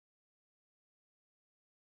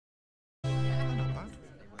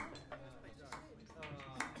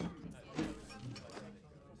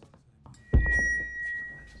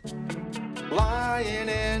lying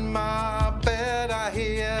in my bed, I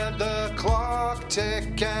hear the clock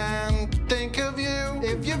tick and think of you.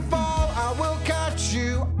 If you fall, I will catch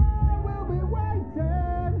you. I will be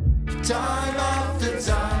waiting time after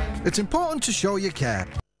time. It's important to show you care.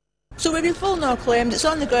 So we're in full no claims. It's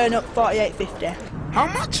only going up $48.50. How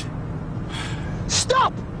much?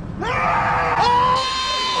 Stop!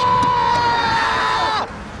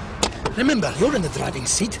 Remember, you're in the driving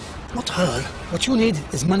seat, not her. What you need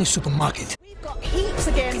is Money Supermarket. We've got heaps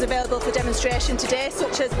of games available for demonstration today,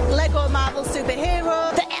 such as Lego Marvel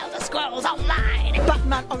Superhero, The Elder Scrolls Online,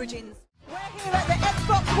 Batman Origins. We're here at the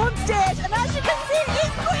Xbox One stage, and as you can see,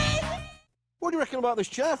 it's crazy! What do you reckon about this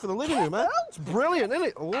chair for the living room, eh? It's brilliant, isn't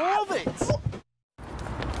it? Love it!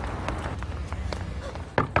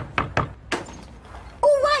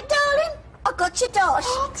 All right, darling. I got your dosh.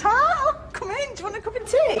 Oh, Tal, come in. Do you want a cup of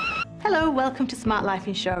tea? Hello, welcome to Smart Life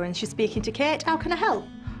Insurance. You're speaking to Kate. How can I help?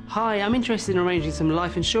 Hi, I'm interested in arranging some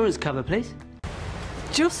life insurance cover, please.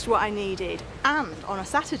 Just what I needed. And on a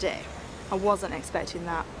Saturday. I wasn't expecting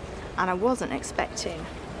that. And I wasn't expecting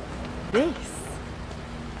this.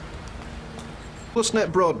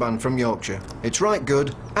 Plusnet broadband from Yorkshire. It's right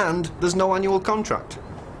good, and there's no annual contract.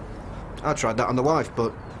 I tried that on the wife,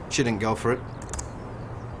 but she didn't go for it.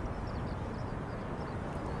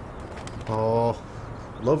 Oh,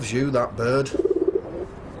 loves you, that bird.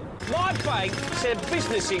 My bank said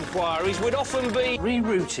business inquiries would often be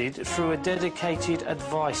rerouted through a dedicated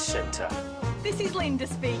advice centre. This is Linda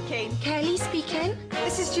speaking. Kelly speaking.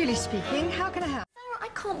 This is Julie speaking. How can I help? Sarah, I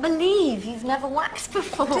can't believe you've never waxed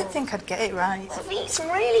before. I didn't think I'd get it right. It's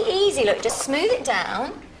really easy. Look, just smooth it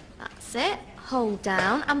down. That's it. Hold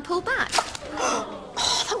down and pull back. Oh,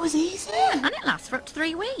 that was easy. And it lasts for up to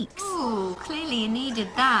 3 weeks. Oh, clearly you needed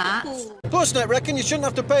that. Plusnet reckon you shouldn't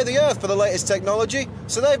have to pay the earth for the latest technology,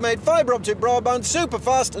 so they've made fibre optic broadband super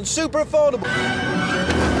fast and super affordable.